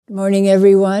Morning,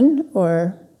 everyone,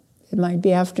 or it might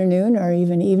be afternoon or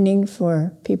even evening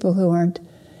for people who aren't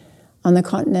on the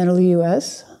continental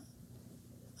U.S.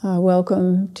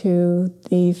 Welcome to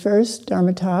the first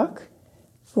Dharma talk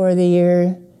for the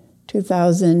year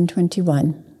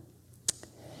 2021.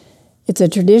 It's a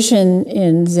tradition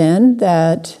in Zen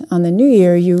that on the new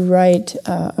year you write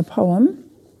a poem.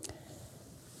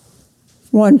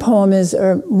 One poem is,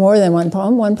 or more than one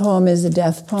poem is a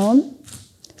death poem.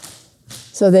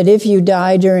 So that if you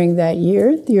die during that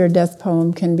year, your death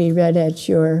poem can be read at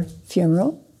your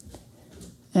funeral.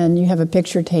 And you have a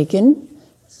picture taken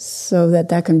so that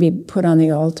that can be put on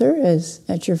the altar as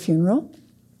at your funeral.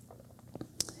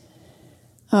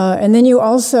 And then you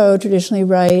also traditionally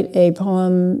write a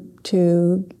poem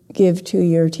to give to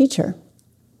your teacher.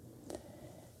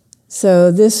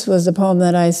 So this was a poem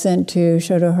that I sent to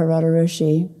Shodo Harada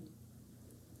Roshi.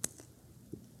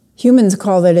 Humans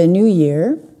call it a new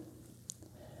year,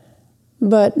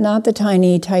 but not the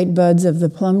tiny, tight buds of the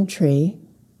plum tree,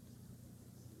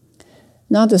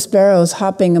 not the sparrows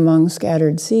hopping among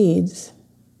scattered seeds,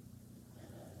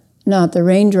 not the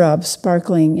raindrops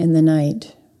sparkling in the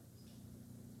night.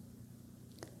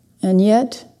 And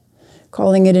yet,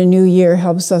 calling it a new year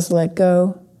helps us let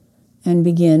go and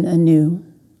begin anew,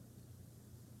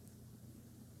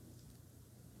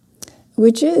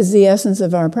 which is the essence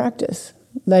of our practice,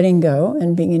 letting go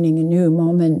and beginning anew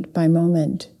moment by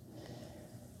moment.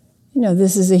 You know,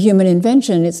 this is a human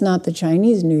invention. It's not the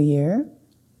Chinese New Year.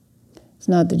 It's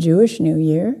not the Jewish New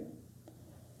Year.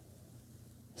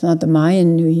 It's not the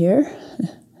Mayan New Year.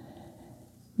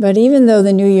 But even though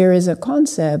the New Year is a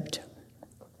concept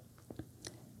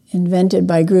invented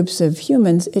by groups of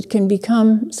humans, it can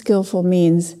become skillful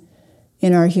means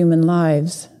in our human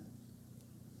lives.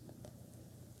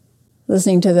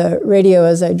 Listening to the radio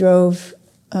as I drove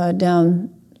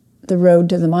down the road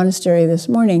to the monastery this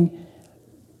morning,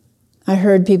 I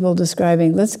heard people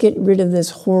describing, let's get rid of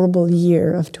this horrible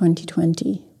year of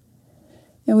 2020.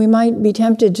 And we might be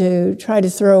tempted to try to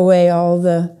throw away all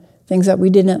the things that we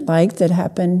didn't like that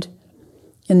happened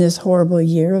in this horrible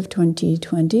year of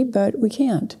 2020, but we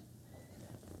can't.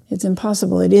 It's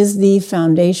impossible. It is the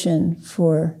foundation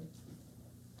for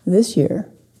this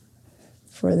year,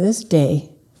 for this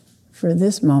day, for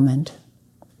this moment.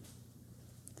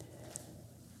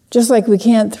 Just like we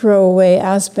can't throw away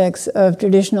aspects of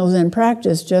traditional Zen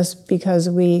practice just because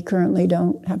we currently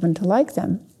don't happen to like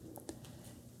them.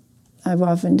 I've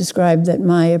often described that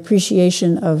my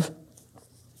appreciation of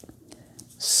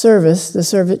service,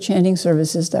 the chanting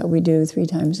services that we do 3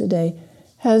 times a day,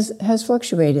 has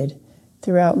fluctuated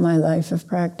throughout my life of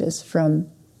practice, from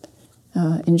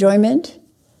enjoyment,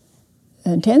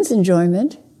 intense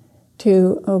enjoyment,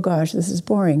 to, oh gosh, this is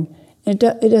boring. It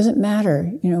doesn't matter,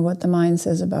 what the mind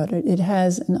says about it. It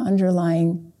has an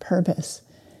underlying purpose.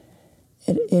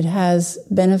 It has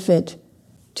benefit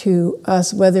to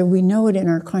us whether we know it in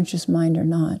our conscious mind or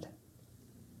not.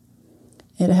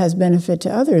 It has benefit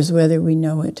to others whether we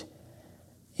know it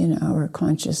in our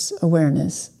conscious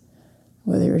awareness,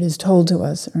 whether it is told to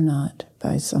us or not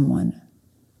by someone.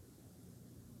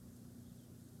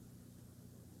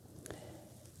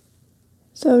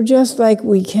 So just like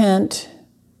we can't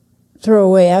throw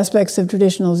away aspects of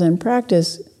traditional Zen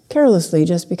practice carelessly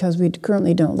just because we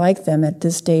currently don't like them at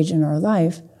this stage in our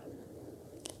life,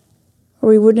 or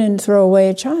we wouldn't throw away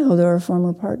a child or a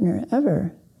former partner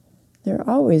ever. They're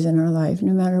always in our life,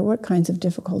 no matter what kinds of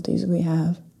difficulties we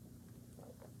have.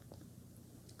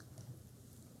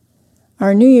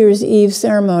 Our New Year's Eve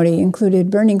ceremony included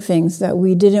burning things that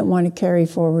we didn't want to carry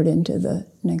forward into the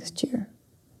next year.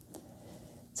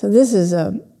 So this is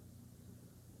a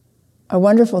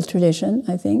wonderful tradition,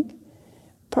 I think,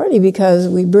 partly because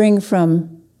we bring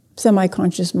from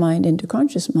semi-conscious mind into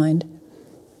conscious mind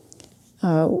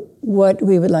what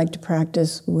we would like to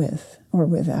practice with or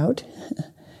without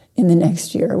in the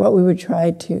next year, what we would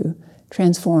try to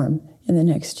transform in the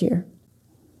next year.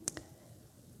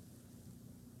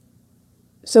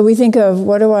 So we think of,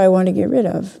 what do I want to get rid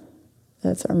of?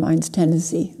 That's our mind's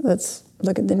tendency. Let's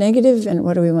look at the negative and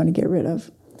what do we want to get rid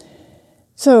of?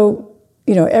 So,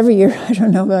 every year, I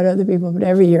don't know about other people, but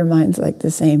every year mine's like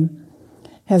the same.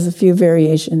 Has a few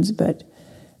variations, but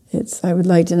I would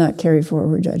like to not carry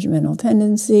forward judgmental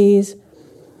tendencies,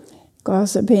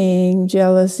 gossiping,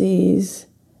 jealousies,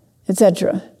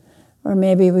 etc. Or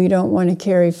maybe we don't want to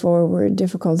carry forward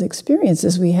difficult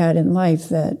experiences we had in life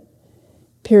that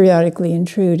periodically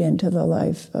intrude into the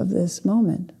life of this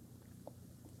moment.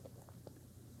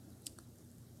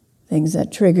 Things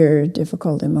that trigger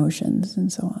difficult emotions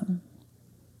and so on.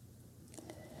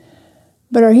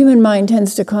 But our human mind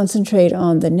tends to concentrate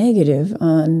on the negative,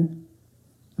 on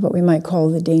what we might call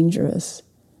the dangerous.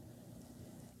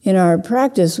 In our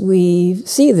practice, we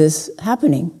see this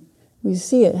happening. We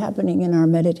see it happening in our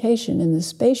meditation, in the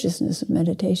spaciousness of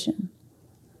meditation.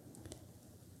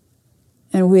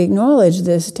 And we acknowledge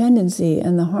this tendency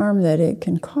and the harm that it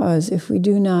can cause if we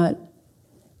do not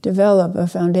develop a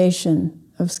foundation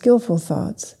of skillful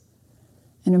thoughts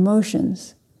and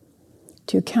emotions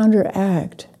to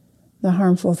counteract the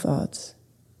harmful thoughts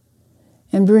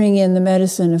and bring in the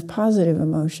medicine of positive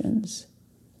emotions,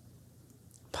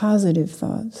 positive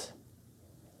thoughts,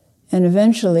 and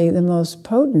eventually the most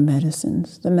potent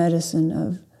medicines, the medicine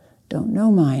of don't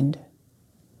know mind,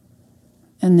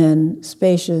 and then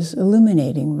spacious,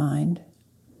 illuminating mind,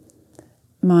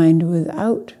 mind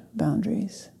without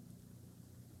boundaries.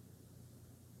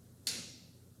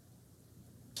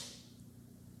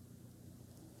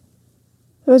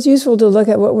 So it's useful to look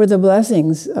at what were the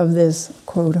blessings of this,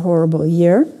 quote, horrible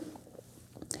year,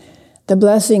 the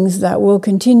blessings that will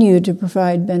continue to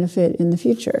provide benefit in the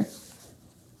future.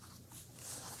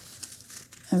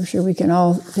 I'm sure we can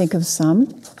all think of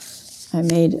some. I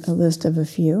made a list of a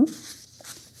few.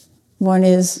 One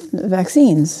is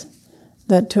vaccines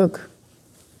that took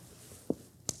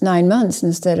 9 months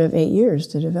instead of 8 years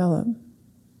to develop.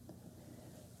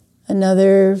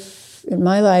 Another in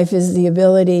my life is the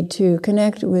ability to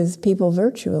connect with people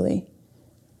virtually.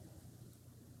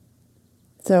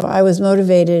 So I was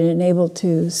motivated and able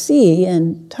to see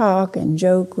and talk and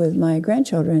joke with my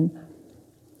grandchildren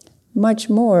much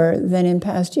more than in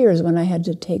past years when I had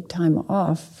to take time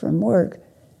off from work,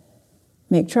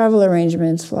 make travel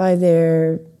arrangements, fly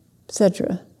there,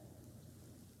 etc.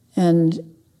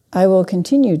 And I will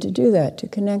continue to do that, to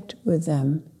connect with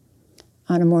them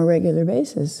on a more regular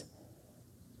basis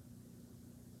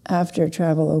after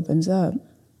travel opens up.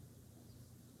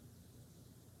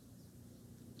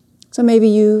 So maybe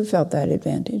you felt that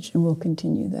advantage and will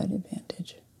continue that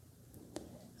advantage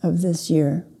of this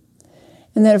year.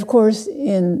 And then, of course,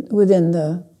 within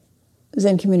the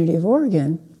Zen Community of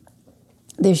Oregon,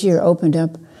 this year opened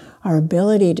up our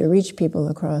ability to reach people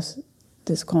across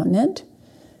this continent,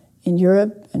 in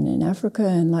Europe and in Africa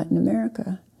and Latin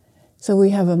America. So we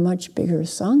have a much bigger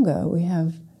Sangha. We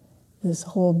have this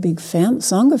whole big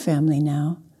Sangha family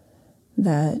now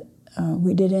that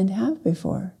we didn't have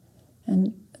before.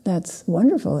 And that's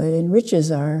wonderful. It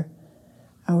enriches our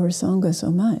Sangha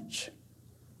so much.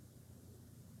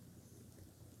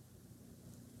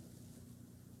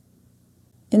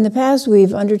 In the past,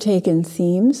 we've undertaken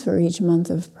themes for each month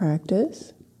of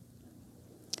practice.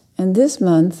 And this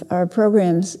month, our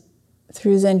programs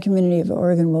through Zen Community of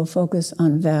Oregon will focus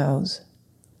on vows.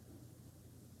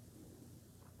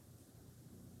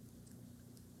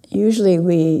 Usually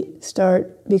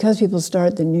because people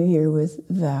start the new year with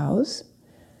vows,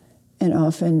 and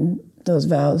often those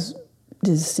vows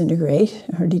disintegrate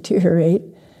or deteriorate,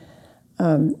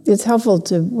 it's helpful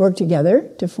to work together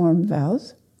to form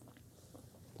vows.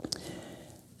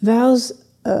 Vows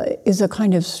is a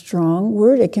kind of strong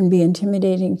word. It can be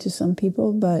intimidating to some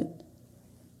people, but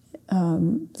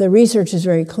the research is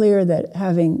very clear that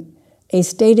having a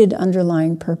stated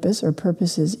underlying purpose or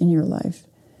purposes in your life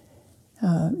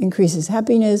increases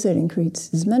happiness, it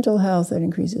increases mental health, it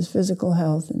increases physical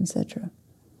health, etc.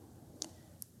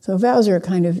 So vows are a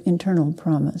kind of internal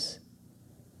promise.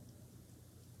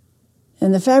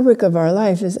 And the fabric of our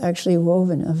life is actually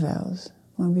woven of vows.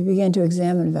 When we begin to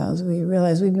examine vows, we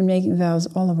realize we've been making vows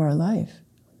all of our life.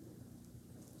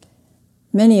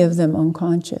 Many of them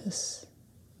unconscious.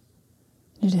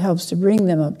 It helps to bring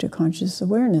them up to conscious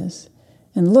awareness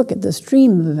and look at the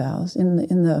stream of vows.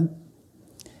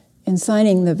 In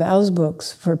signing the vows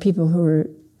books for people who are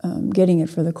getting it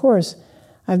for the course,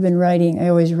 I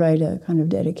always write a kind of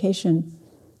dedication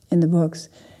in the books,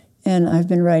 and I've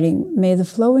been writing, may the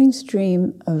flowing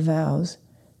stream of vows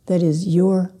that is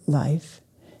your life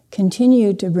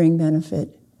continue to bring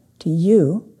benefit to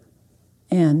you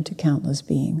and to countless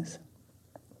beings.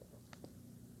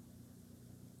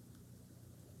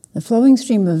 The flowing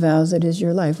stream of vows that is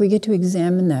your life, we get to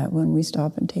examine that when we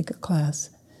stop and take a class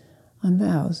on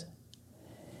vows.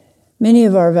 Many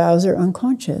of our vows are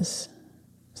unconscious.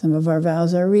 Some of our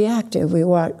vows are reactive. We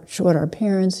watch what our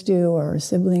parents do or our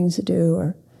siblings do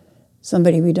or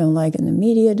somebody we don't like in the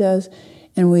media does,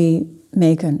 and we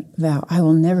make a vow, I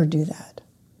will never do that.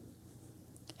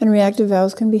 And reactive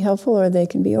vows can be helpful or they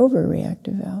can be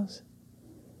overreactive vows.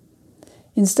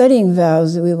 In studying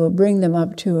vows, we will bring them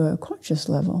up to a conscious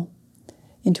level,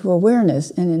 into awareness,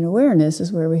 and in awareness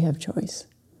is where we have choice.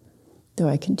 Do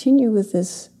I continue with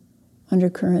this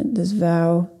undercurrent, this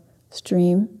vow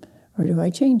stream, or do I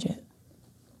change it?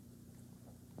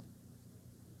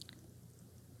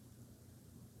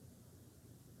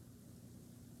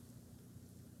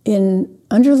 in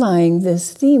underlying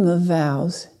this theme of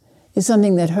vows is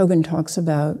something that Hogan talks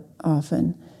about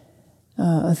often,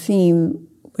 a theme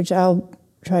which I'll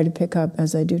try to pick up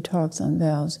as I do talks on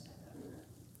vows.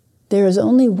 There is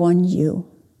only one you.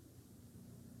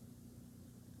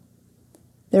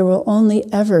 There will only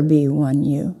ever be one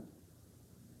you.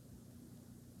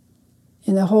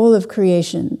 In the whole of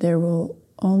creation, there will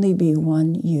only be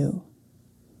one you.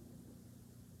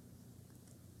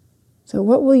 So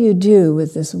what will you do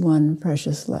with this one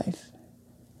precious life?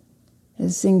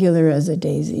 As singular as a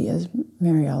daisy, as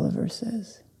Mary Oliver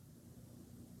says.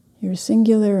 Your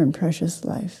singular and precious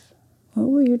life. What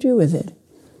will you do with it?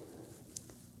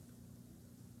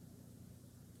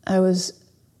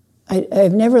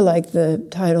 I've never liked the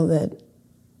title that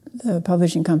the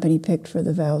publishing company picked for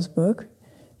the Vows book.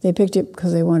 They picked it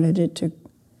because they wanted it to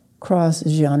cross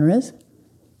genres.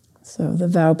 So the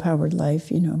vow-powered life,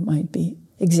 might be,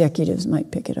 executives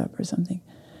might pick it up or something.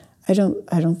 I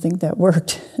don't think that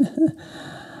worked.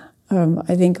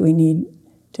 I think we need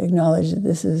to acknowledge that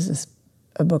this is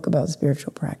a book about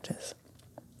spiritual practice.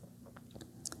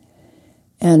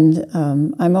 And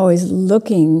I'm always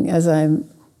looking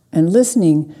and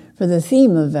listening for the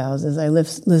theme of vows as I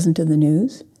listen to the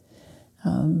news.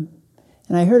 And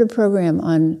I heard a program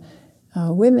on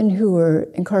women who were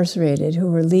incarcerated,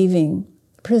 who were leaving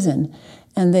prison,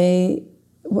 and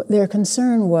their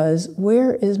concern was,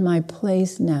 where is my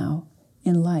place now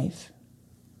in life?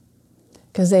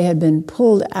 Because they had been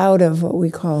pulled out of what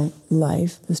we call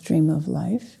life, the stream of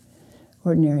life,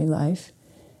 ordinary life,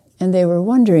 and they were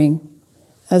wondering,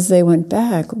 as they went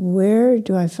back, where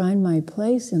do I find my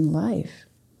place in life?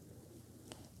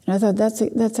 And I thought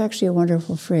that's actually a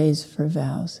wonderful phrase for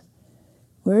vows.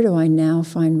 Where do I now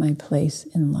find my place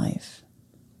in life?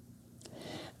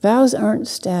 Vows aren't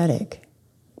static.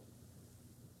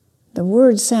 The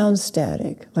word sounds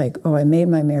static, like, oh, I made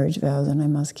my marriage vows and I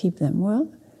must keep them.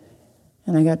 Well,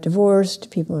 and I got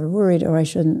divorced. People are worried, oh, I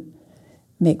shouldn't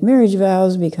make marriage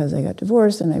vows because I got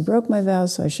divorced and I broke my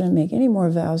vows, so I shouldn't make any more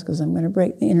vows because I'm going to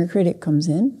break. The inner critic comes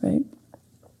in, right?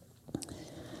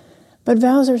 But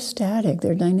vows are static,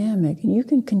 they're dynamic, and you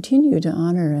can continue to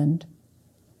honor and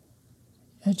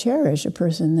cherish a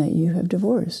person that you have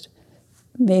divorced,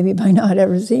 maybe by not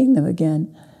ever seeing them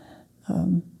again.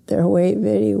 There are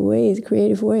very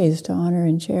creative ways to honor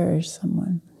and cherish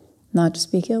someone, not to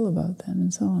speak ill about them,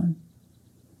 and so on.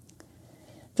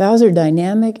 Vows are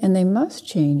dynamic, and they must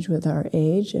change with our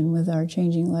age and with our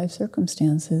changing life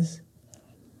circumstances.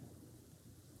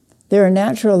 There are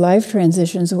natural life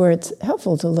transitions where it's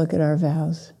helpful to look at our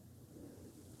vows.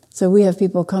 So we have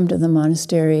people come to the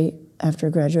monastery after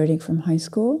graduating from high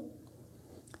school,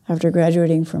 after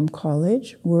graduating from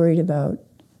college, worried about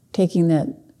taking that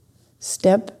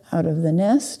step out of the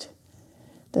nest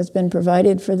that's been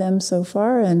provided for them so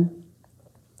far and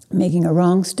making a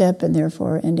wrong step and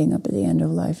therefore ending up at the end of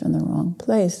life in the wrong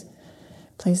place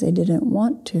they didn't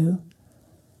want to.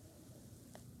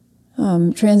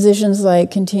 Transitions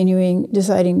like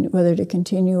deciding whether to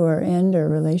continue or end a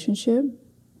relationship,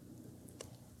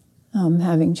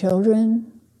 having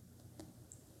children,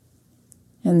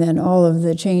 and then all of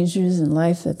the changes in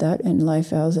life and life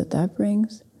vows that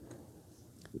brings.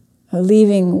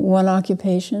 Leaving one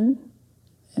occupation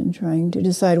and trying to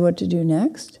decide what to do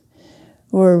next,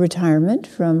 or retirement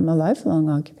from a lifelong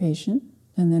occupation,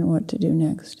 and then what to do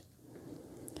next.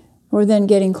 Or then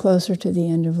getting closer to the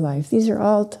end of life. These are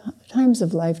all times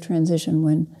of life transition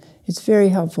when it's very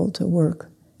helpful to work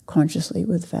consciously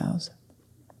with vows.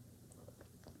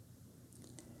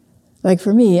 Like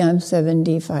for me, I'm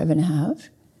 75 and a half.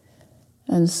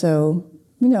 And so,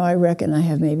 I reckon I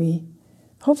have maybe,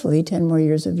 hopefully, 10 more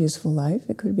years of useful life.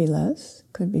 It could be less,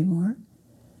 could be more.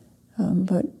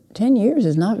 But 10 years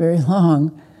is not very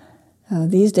long.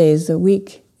 These days, the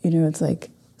week, it's like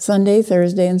Sunday,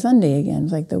 Thursday, and Sunday again.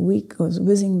 It's like the week goes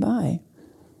whizzing by.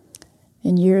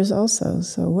 And years also.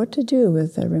 So what to do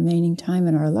with the remaining time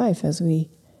in our life as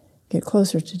we get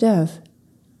closer to death?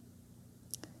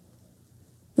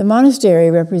 The monastery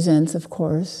represents, of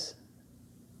course,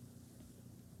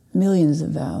 millions of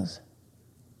vows.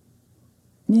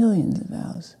 Millions of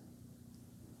vows.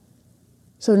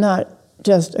 So not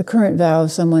just a current vow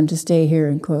of someone to stay here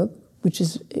and cook, which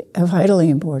is vitally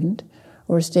important,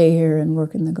 or stay here and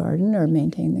work in the garden or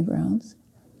maintain the grounds.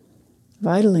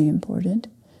 Vitally important.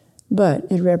 But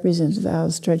it represents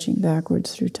vows stretching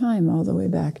backwards through time, all the way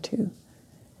back to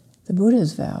the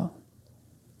Buddha's vow,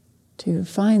 to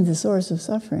find the source of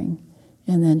suffering,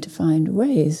 and then to find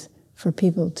ways for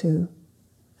people to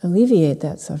alleviate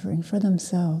that suffering for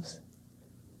themselves.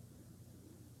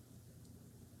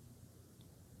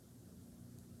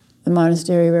 The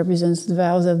monastery represents the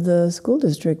vows of the school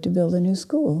district to build a new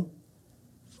school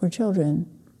for children,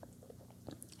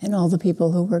 and all the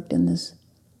people who worked in this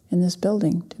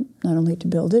building, not only to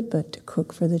build it, but to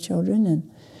cook for the children and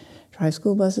drive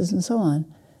school buses and so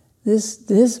on.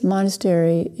 This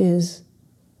monastery is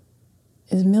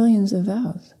millions of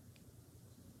vows,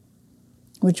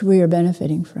 which we are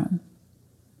benefiting from.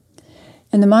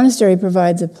 And the monastery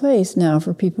provides a place now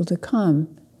for people to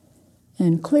come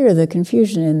and clear the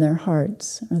confusion in their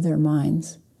hearts or their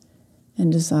minds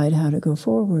and decide how to go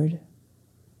forward.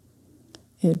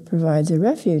 It provides a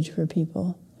refuge for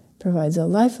people, provides a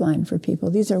lifeline for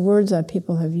people. These are words that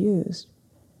people have used.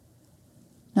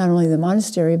 Not only the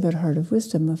monastery, but Heart of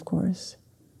Wisdom, of course.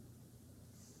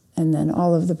 And then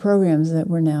all of the programs that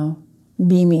we're now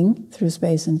beaming through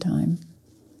space and time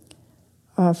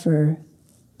offer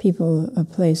people a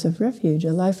place of refuge,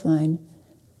 a lifeline,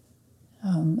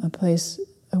 a place,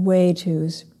 a way to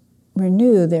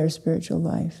renew their spiritual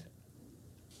life.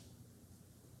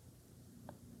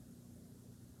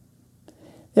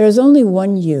 There is only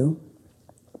one you.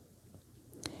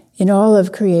 In all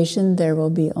of creation, there will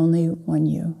be only one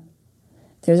you.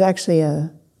 There's actually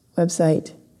a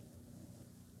website,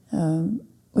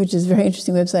 which is a very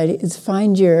interesting website. It's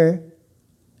Find Your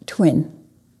Twin.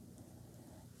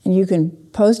 And you can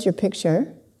post your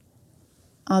picture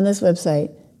on this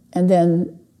website, and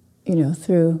then,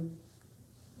 through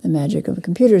the magic of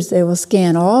computers, they will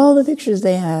scan all the pictures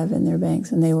they have in their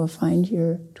banks, and they will find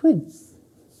your twin.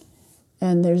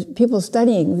 And there's people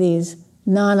studying these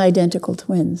non-identical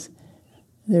twins.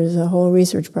 There's a whole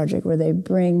research project where they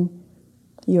bring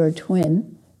your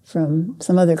twin from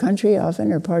some other country,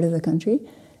 often, or part of the country,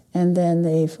 and then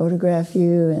they photograph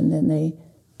you, and then they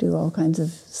do all kinds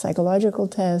of psychological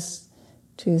tests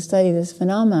to study this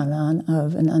phenomenon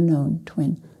of an unknown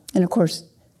twin. And of course,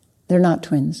 they're not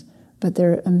twins, but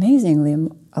they're amazingly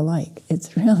alike.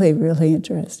 It's really, really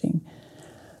interesting.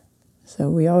 So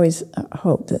we always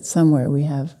hope that somewhere we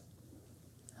have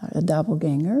a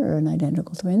doppelganger or an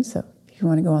identical twin. So if you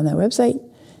want to go on that website,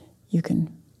 you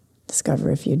can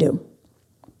discover if you do.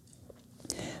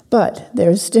 But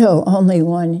there's still only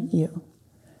one you.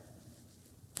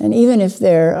 And even if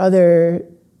there are other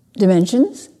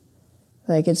dimensions,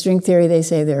 like in string theory they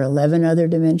say there are 11 other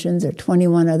dimensions or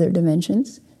 21 other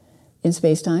dimensions in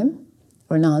space-time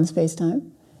or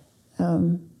non-space-time,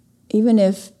 even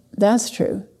if that's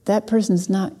true, that person's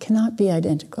cannot be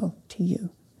identical to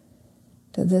you,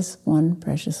 to this one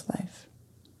precious life.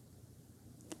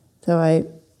 So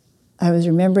I was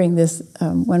remembering this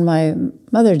when my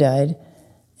mother died,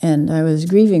 and I was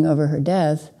grieving over her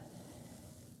death,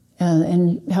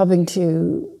 and helping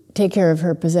to take care of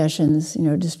her possessions,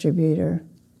 distribute or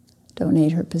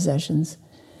donate her possessions.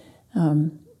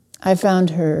 I found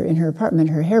her in her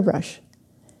apartment, her hairbrush,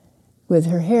 with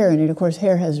her hair in it. Of course,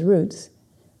 hair has roots,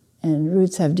 and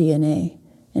roots have DNA.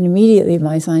 And immediately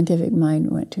my scientific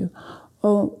mind went to,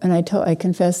 and I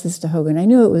confessed this to Hogan. I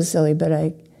knew it was silly, but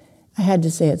I had to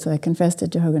say it, so I confessed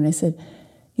it to Hogan. I said,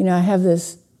 I have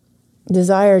this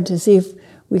desire to see if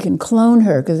we can clone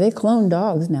her, because they clone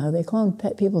dogs now. They clone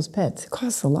people's pets. It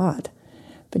costs a lot.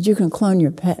 But you can clone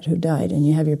your pet who died, and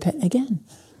you have your pet again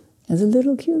as a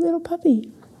little cute little puppy,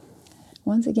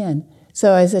 once again.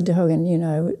 So I said to Hogan,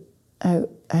 I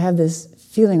have this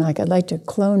feeling like I'd like to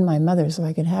clone my mother so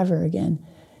I could have her again.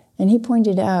 And he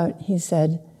pointed out, he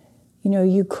said,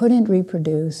 you couldn't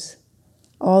reproduce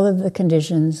all of the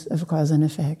conditions of cause and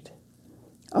effect,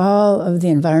 all of the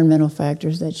environmental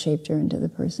factors that shaped her into the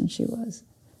person she was.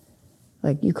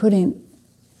 Like, you couldn't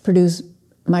produce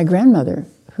my grandmother,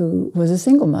 who was a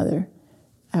single mother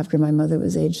after my mother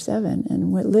was age 7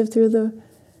 and lived through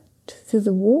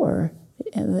the war,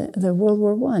 the World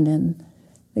War I and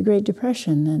the Great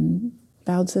Depression and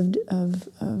bouts of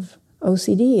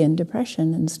OCD and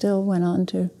depression, and still went on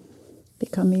to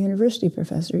become a university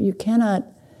professor. You cannot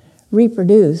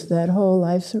reproduce that whole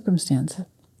life circumstance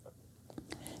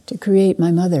to create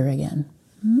my mother again.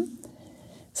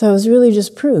 So it was really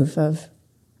just proof of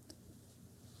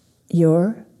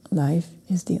your life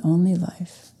is the only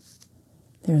life.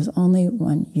 There's only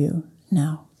one you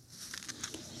now.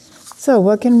 So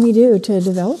what can we do to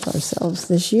develop ourselves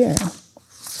this year?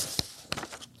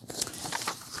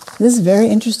 This is a very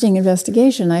interesting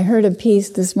investigation. I heard a piece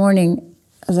this morning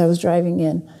as I was driving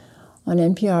in on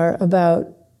NPR about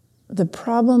the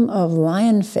problem of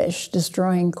lionfish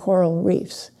destroying coral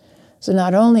reefs. So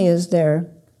not only is there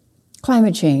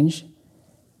climate change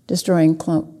destroying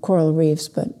coral reefs,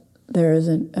 but there is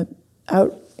an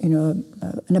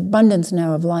abundance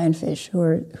now of lionfish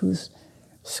who's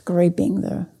scraping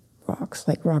the rocks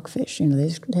like rockfish.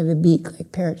 They have a beak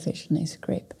like parrotfish, and they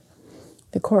scrape.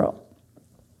 the coral.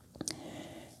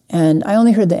 And I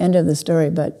only heard the end of the story,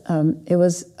 but it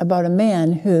was about a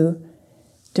man who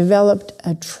developed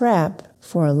a trap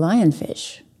for a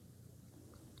lionfish.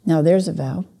 Now there's a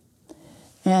vow.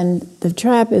 And the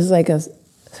trap is like a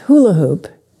hula hoop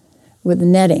with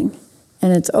netting,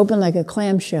 and it's open like a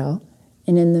clamshell.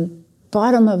 And in the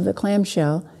bottom of the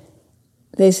clamshell,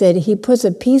 they said he puts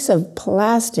a piece of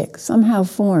plastic somehow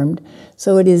formed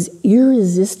so it is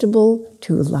irresistible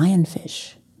to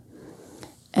lionfish.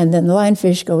 And then the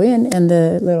lionfish go in and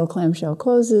the little clamshell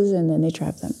closes and then they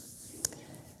trap them.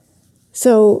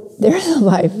 So there's a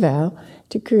life vow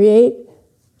to create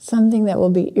something that will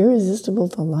be irresistible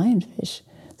to lionfish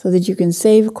so that you can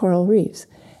save coral reefs.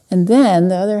 And then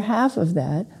the other half of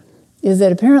that is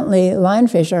that apparently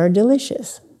lionfish are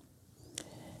delicious.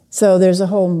 So there's a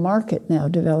whole market now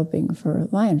developing for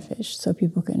lionfish so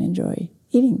people can enjoy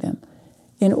eating them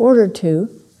in order to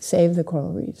save the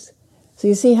coral reefs. So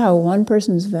you see how one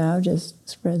person's vow just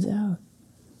spreads out.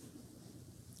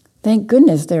 Thank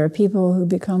goodness there are people who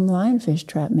become lionfish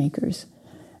trap makers.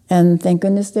 And thank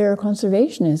goodness there are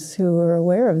conservationists who are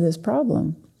aware of this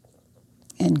problem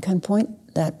and can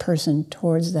point that person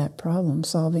towards that problem,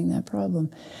 solving that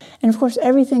problem. And of course,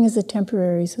 everything is a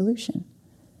temporary solution.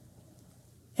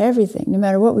 Everything, no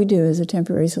matter what we do, is a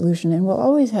temporary solution, and we'll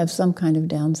always have some kind of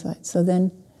downside. So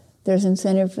then there's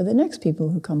incentive for the next people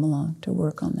who come along to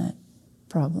work on that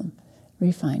problem,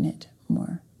 refine it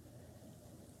more.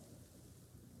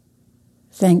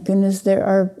 Thank goodness there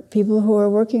are people who are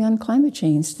working on climate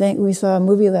change. We saw a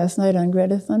movie last night on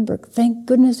Greta Thunberg. Thank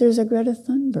goodness there's a Greta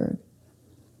Thunberg.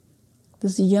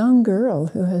 This young girl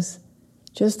who has,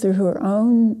 just through her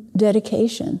own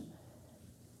dedication,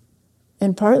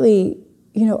 and partly,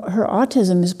 her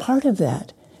autism is part of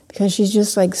that, because she's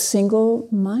just like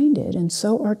single-minded and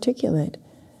so articulate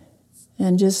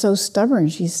and just so stubborn.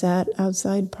 She sat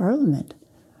outside Parliament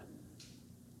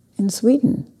in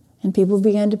Sweden, and people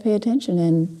began to pay attention.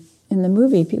 And in the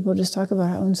movie, people just talk about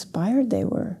how inspired they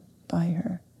were by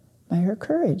her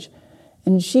courage.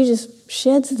 And she just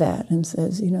sheds that and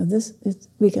says,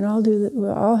 we can all do that.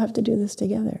 We'll all have to do this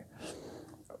together.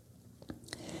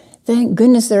 Thank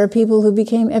goodness there are people who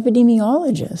became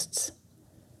epidemiologists.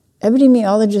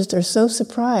 Epidemiologists are so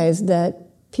surprised that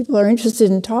people are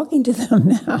interested in talking to them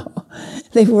now.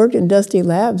 They've worked in dusty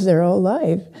labs their whole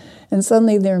life, and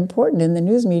suddenly they're important, and the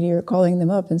news media are calling them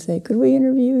up and say, could we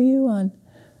interview you on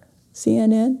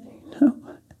CNN? No.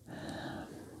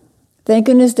 Thank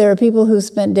goodness there are people who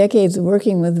spent decades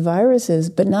working with viruses,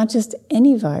 but not just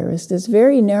any virus, this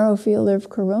very narrow field of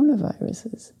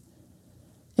coronaviruses.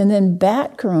 And then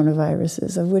bat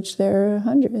coronaviruses, of which there are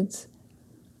hundreds.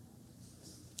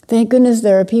 Thank goodness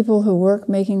there are people who work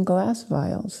making glass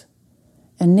vials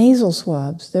and nasal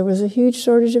swabs. There was a huge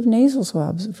shortage of nasal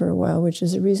swabs for a while, which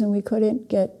is the reason we couldn't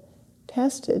get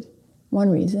tested, one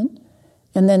reason.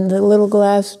 And then the little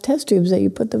glass test tubes that you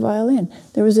put the vial in.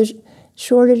 There was a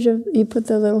shortage of, you put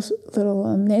the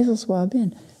little nasal swab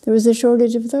in. There was a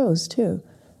shortage of those too.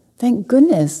 Thank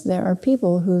goodness there are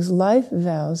people whose life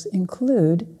vows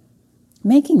include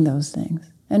making those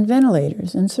things, and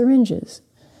ventilators, and syringes,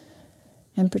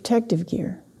 and protective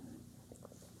gear.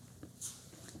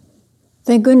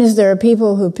 Thank goodness there are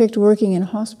people who picked working in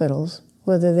hospitals,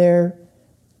 whether they're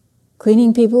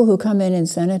cleaning people who come in and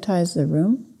sanitize the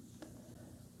room,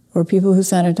 or people who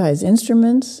sanitize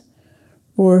instruments,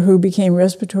 or who became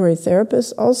respiratory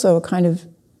therapists, also a kind of,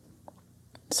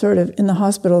 sort of, in the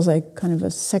hospitals, like kind of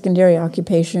a secondary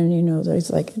occupation,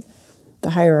 there's like the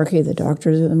hierarchy, the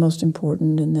doctors are the most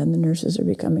important, and then the nurses are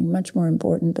becoming much more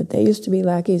important, but they used to be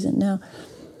lackeys, and now,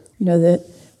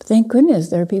 thank goodness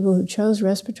there are people who chose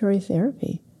respiratory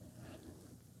therapy.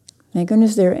 Thank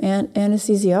goodness there are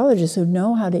anesthesiologists who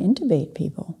know how to intubate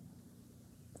people.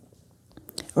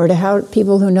 Or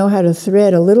people who know how to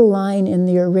thread a little line in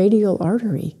your radial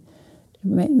artery to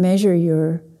measure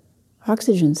your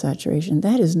oxygen saturation.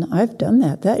 I've done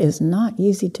that. That is not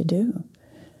easy to do.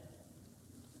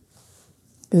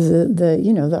 Because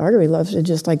the artery loves to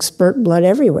just like spurt blood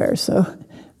everywhere. So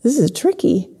this is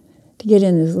tricky to get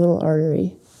in this little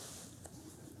artery.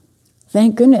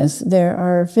 Thank goodness there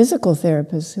are physical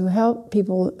therapists who help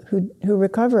people who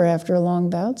recover after long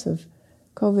bouts of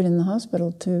COVID in the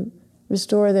hospital to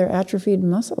restore their atrophied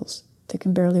muscles. They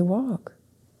can barely walk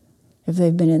if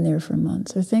they've been in there for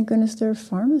months. Or thank goodness there are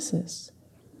pharmacists.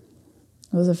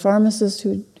 There's a pharmacist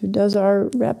who does our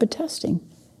rapid testing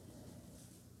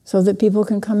so that people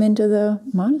can come into the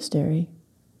monastery.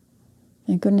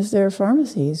 Thank goodness there are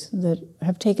pharmacies that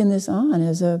have taken this on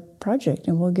as a project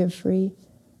and will give free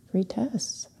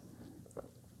tests.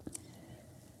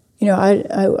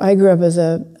 I grew up as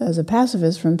a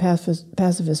pacifist from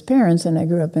pacifist parents, and I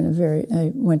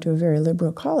went to a very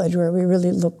liberal college where we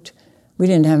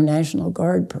didn't have National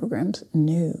Guard programs,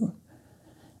 no.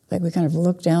 Like we kind of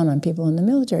looked down on people in the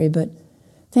military, but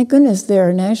thank goodness there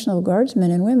are National Guardsmen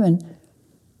and women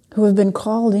who have been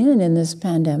called in this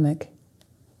pandemic,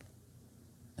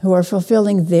 who are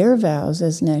fulfilling their vows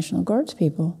as National Guards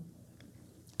people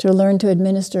to learn to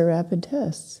administer rapid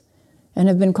tests, and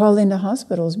have been called into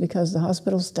hospitals because the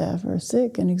hospital staff are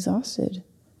sick and exhausted.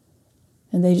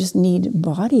 And they just need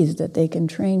bodies that they can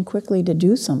train quickly to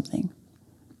do something.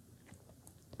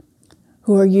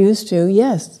 Who are used to,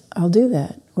 yes, I'll do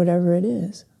that, whatever it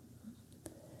is.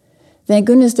 Thank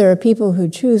goodness there are people who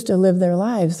choose to live their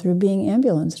lives through being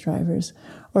ambulance drivers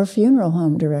or funeral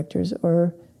home directors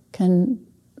or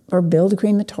build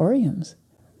crematoriums.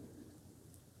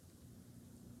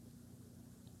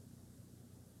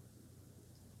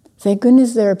 Thank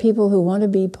goodness there are people who want to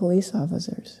be police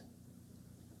officers.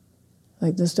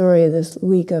 Like the story of this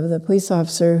week of the police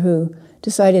officer who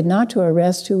decided not to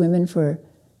arrest 2 women for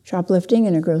shoplifting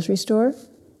in a grocery store.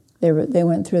 They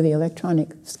went through the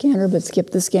electronic scanner but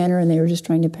skipped the scanner, and they were just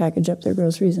trying to package up their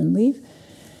groceries and leave.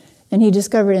 And he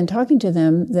discovered in talking to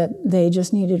them that they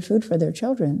just needed food for their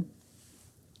children.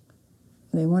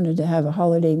 They wanted to have a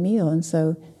holiday meal, and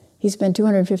so he spent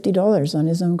 $250 on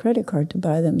his own credit card to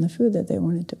buy them the food that they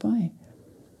wanted to buy.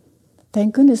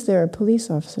 Thank goodness there are police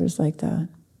officers like that.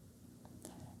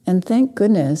 And thank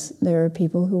goodness there are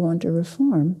people who want to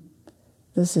reform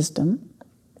the system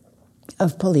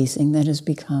of policing that has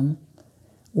become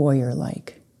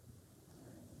warrior-like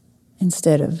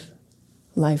instead of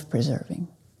life-preserving.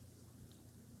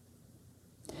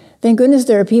 Thank goodness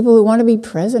there are people who want to be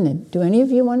president. Do any of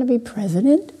you want to be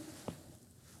president?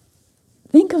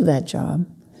 Think of that job.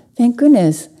 Thank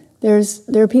goodness there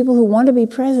are people who want to be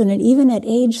president even at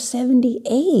age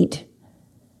 78.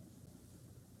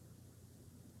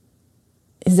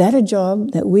 Is that a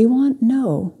job that we want?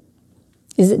 No.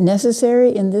 Is it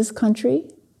necessary in this country,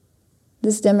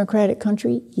 this democratic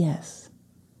country? Yes.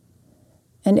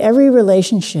 And every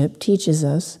relationship teaches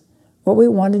us what we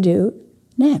want to do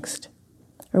next,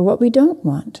 or what we don't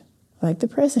want, like the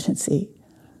presidency,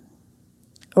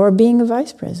 or being a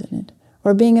vice president,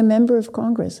 or being a member of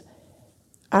Congress.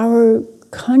 Our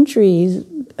country's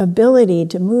ability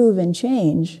to move and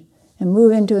change and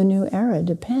move into a new era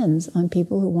depends on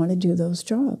people who want to do those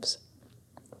jobs.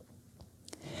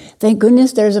 Thank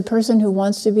goodness there's a person who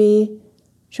wants to be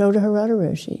Shodo Harada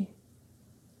Roshi,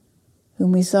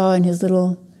 whom we saw in his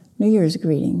little New Year's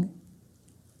greeting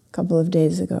a couple of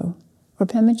days ago, or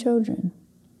Pema Chodron,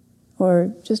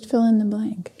 or just fill in the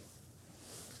blank.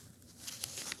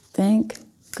 Thank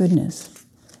goodness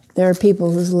there are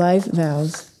people whose life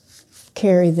vows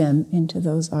carry them into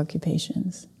those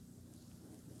occupations.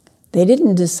 They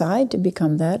didn't decide to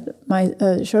become that. My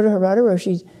Shodo Harada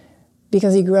Roshi,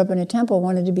 because he grew up in a temple,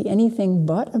 wanted to be anything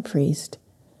but a priest.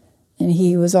 And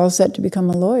he was all set to become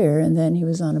a lawyer, and then he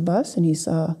was on a bus and he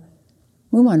saw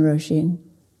Mumon Roshi, and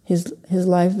his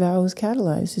life vow was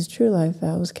catalyzed, his true life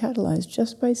vow was catalyzed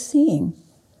just by seeing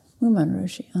Mumon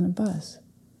Roshi on a bus.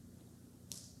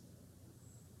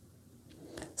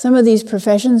 Some of these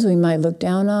professions we might look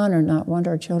down on or not want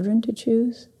our children to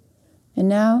choose, and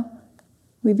now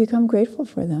we become grateful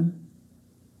for them.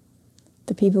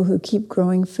 The people who keep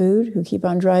growing food, who keep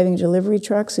on driving delivery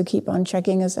trucks, who keep on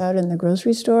checking us out in the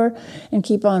grocery store, and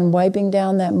keep on wiping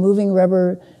down that moving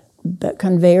rubber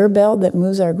conveyor belt that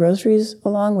moves our groceries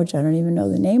along, which I don't even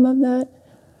know the name of that.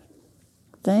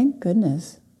 Thank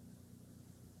goodness.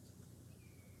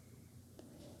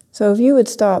 So if you would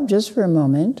stop just for a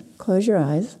moment, close your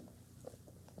eyes,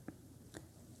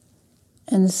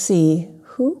 and see,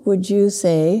 who would you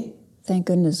say thank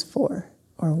goodness for?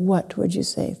 Or what would you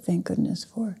say thank goodness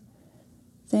for?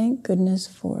 Thank goodness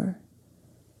for.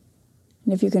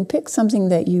 And if you can pick something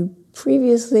that you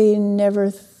previously never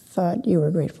thought you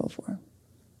were grateful for.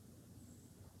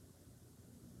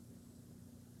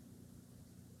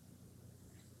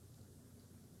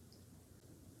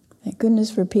 Thank goodness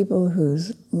for people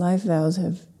whose life vows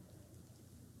have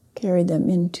carried them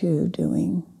into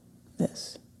doing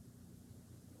this.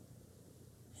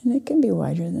 And it can be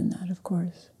wider than that, of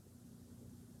course.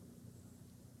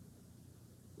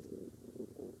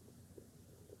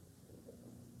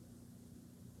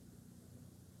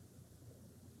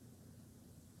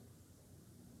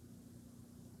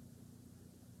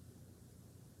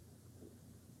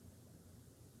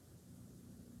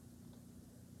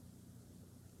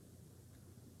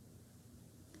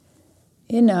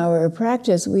 In our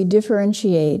practice, we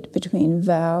differentiate between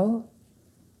vow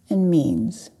and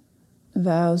means,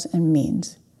 vows and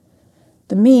means.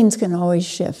 the means can always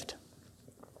shift.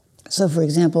 So, for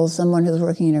example, someone who's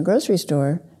working in a grocery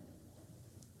store,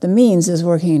 the means is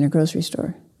working in a grocery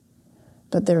store.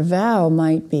 But their vow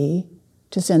might be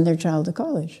to send their child to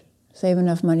college, save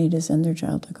enough money to send their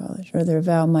child to college. Or their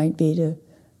vow might be to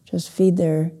just feed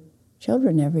their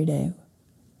children every day.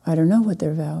 I don't know what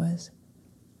their vow is.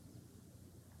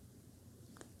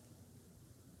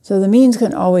 So the means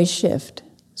can always shift.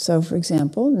 So, for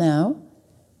example, now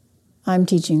I'm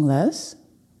teaching less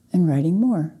and writing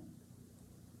more.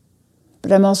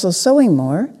 But I'm also sewing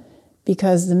more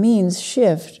because the means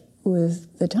shift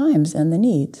with the times and the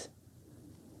needs.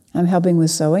 I'm helping with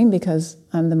sewing because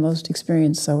I'm the most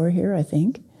experienced sewer here, I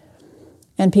think.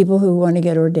 And people who want to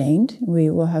get ordained, we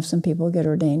will have some people get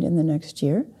ordained in the next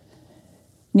year,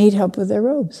 need help with their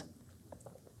robes.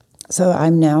 So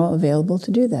I'm now available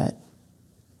to do that.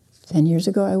 10 years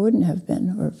ago, I wouldn't have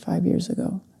been, or 5 years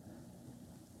ago.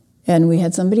 And we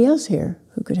had somebody else here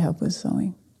who could help with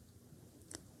sewing.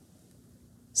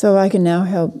 So I can now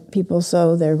help people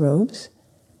sew their robes,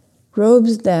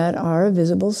 robes that are a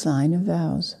visible sign of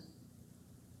vows.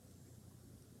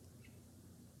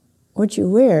 What you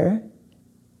wear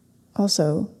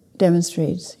also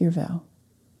demonstrates your vow.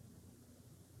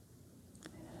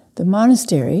 The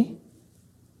monastery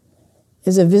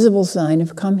is a visible sign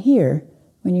of come here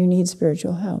when you need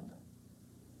spiritual help.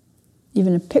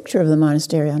 Even a picture of the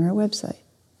monastery on our website.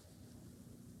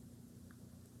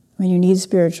 When you need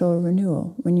spiritual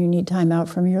renewal, when you need time out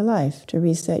from your life to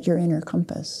reset your inner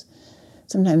compass.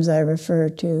 Sometimes I refer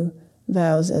to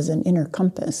vows as an inner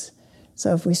compass.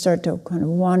 So if we start to kind of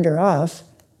wander off,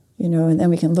 and then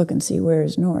we can look and see where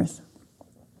is north.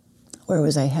 Where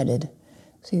was I headed?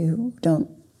 So you don't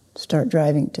start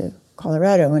driving to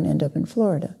Colorado and end up in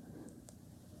Florida.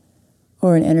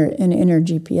 Or an inner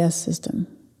GPS system.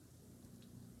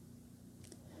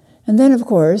 And then, of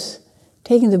course,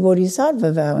 taking the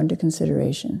Bodhisattva vow into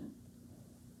consideration.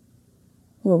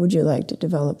 What would you like to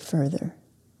develop further?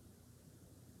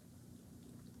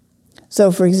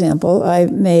 So, for example, I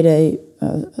made a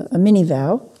mini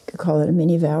vow. You could call it a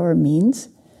mini vow or means,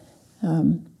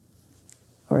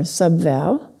 or a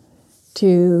sub-vow,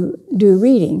 to do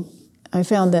reading. I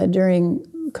found that during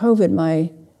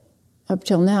COVID, up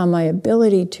till now, my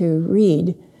ability to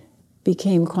read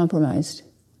became compromised.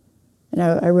 And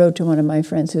I wrote to one of my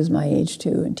friends who's my age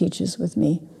too and teaches with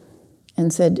me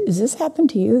and said, "Does this happen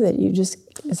to you that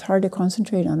it's hard to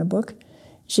concentrate on a book?"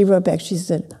 She wrote back, she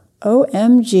said,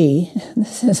 "OMG,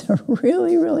 this is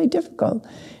really, really difficult."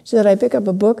 She said, "I pick up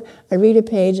a book, I read a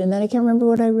page, and then I can't remember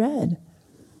what I read."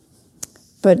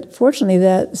 But fortunately,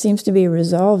 that seems to be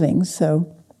resolving, so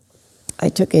I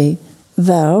took a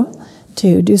vow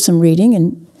to do some reading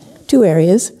in two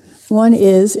areas. One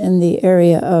is in the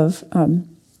area of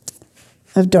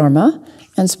Dharma,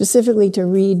 and specifically to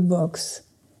read books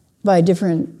by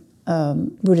different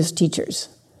Buddhist teachers.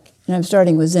 And I'm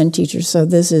starting with Zen teachers, so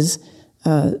this is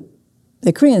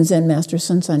the Korean Zen master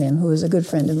Sun Sanim, who is a good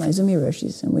friend of Maezumi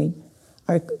Roshi's, and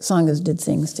our sanghas did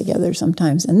things together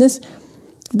sometimes. And this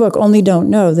book, Only Don't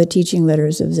Know, The Teaching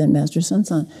Letters of Zen Master Sun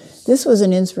San, this was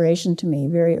an inspiration to me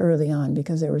very early on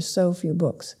because there were so few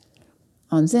books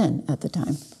on Zen at the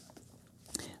time.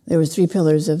 There was 3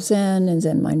 Pillars of Zen and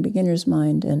Zen Mind, Beginner's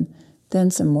Mind, and then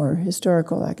some more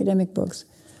historical academic books.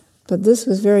 But this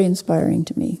was very inspiring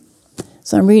to me.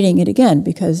 So I'm reading it again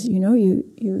because, you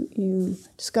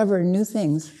discover new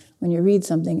things when you read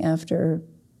something after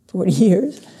 40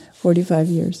 years, 45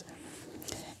 years.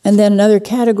 And then another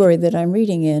category that I'm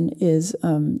reading in is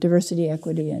diversity,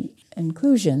 equity, and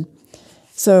inclusion.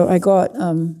 So I got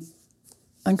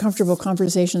Uncomfortable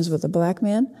Conversations with a Black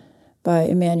Man by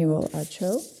Emmanuel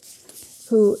Acho,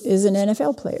 who is an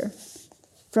NFL player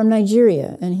from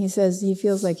Nigeria. And he says he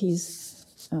feels like he's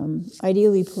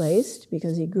ideally placed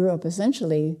because he grew up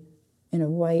essentially in a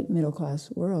white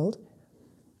middle-class world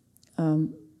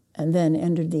and then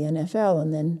entered the NFL.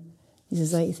 And then he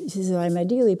says, I'm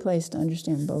ideally placed to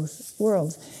understand both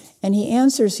worlds. And he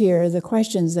answers here the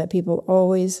questions that people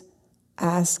always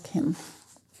ask him.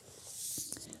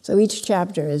 So each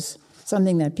chapter is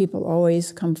something that people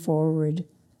always come forward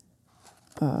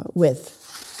with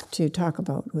to talk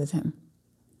about with him.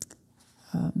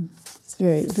 It's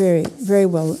very, very, very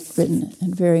well written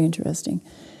and very interesting.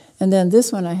 And then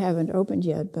this one I haven't opened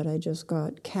yet, but I just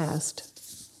got Caste,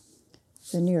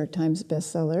 the New York Times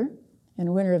bestseller,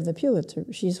 and winner of the Pulitzer.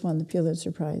 She's won the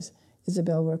Pulitzer Prize,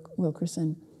 Isabel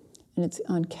Wilkerson. And it's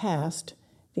on Caste,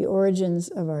 The Origins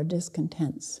of Our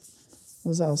Discontents. It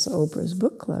was also Oprah's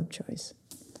book club choice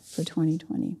for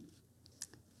 2020.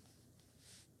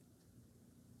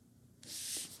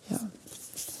 Yeah.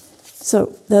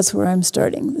 So that's where I'm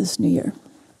starting this new year.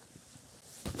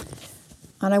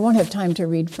 And I won't have time to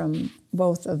read from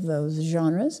both of those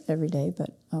genres every day,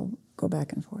 but I'll go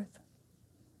back and forth.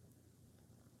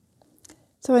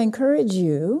 So I encourage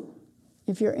you,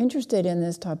 if you're interested in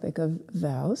this topic of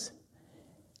vows,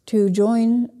 to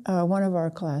join one of our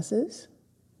classes,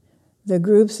 the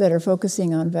groups that are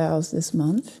focusing on vows this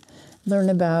month. Learn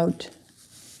about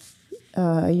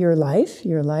your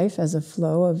life as a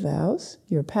flow of vows,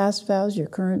 your past vows, your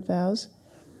current vows,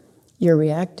 your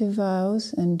reactive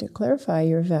vows, and to clarify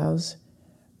your vows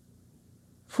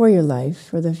for your life,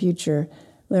 for the future.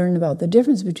 Learn about the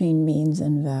difference between means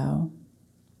and vow.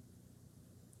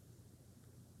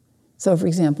 So, for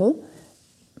example,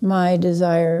 my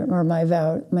desire or my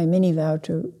vow, my mini vow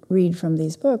to read from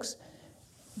these books,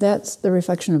 that's the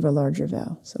reflection of a larger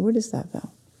vow. So what is that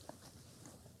vow?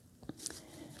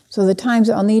 So the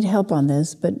times, I'll need help on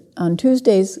this, but on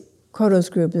Tuesdays, Kodo's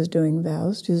group is doing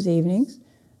vows, Tuesday evenings.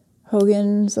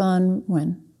 Hogan's on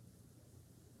when?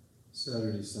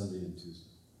 Saturday, Sunday, and Tuesday.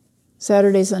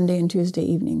 Saturday, Sunday, and Tuesday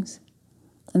evenings.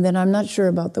 And then I'm not sure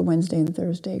about the Wednesday and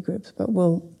Thursday groups, but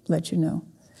we'll let you know.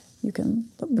 You can,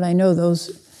 but I know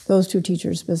those two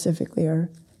teachers specifically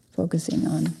are focusing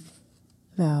on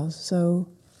vows. So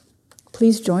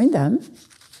please join them.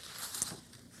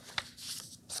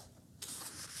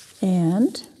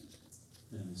 And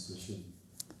Sesshin.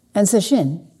 And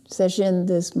Sesshin. Sesshin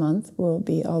this month will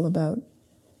be all about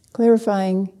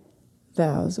clarifying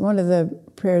vows. One of the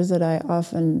prayers that I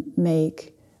often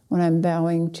make when I'm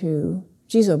bowing to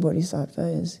Jizo Bodhisattva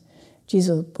is,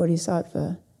 Jizo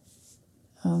Bodhisattva,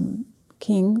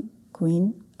 King,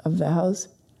 Queen of vows,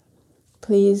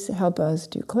 please help us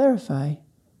to clarify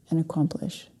and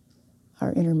accomplish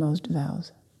our innermost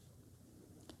vows.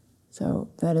 So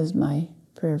that is my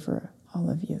prayer for all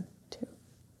of you.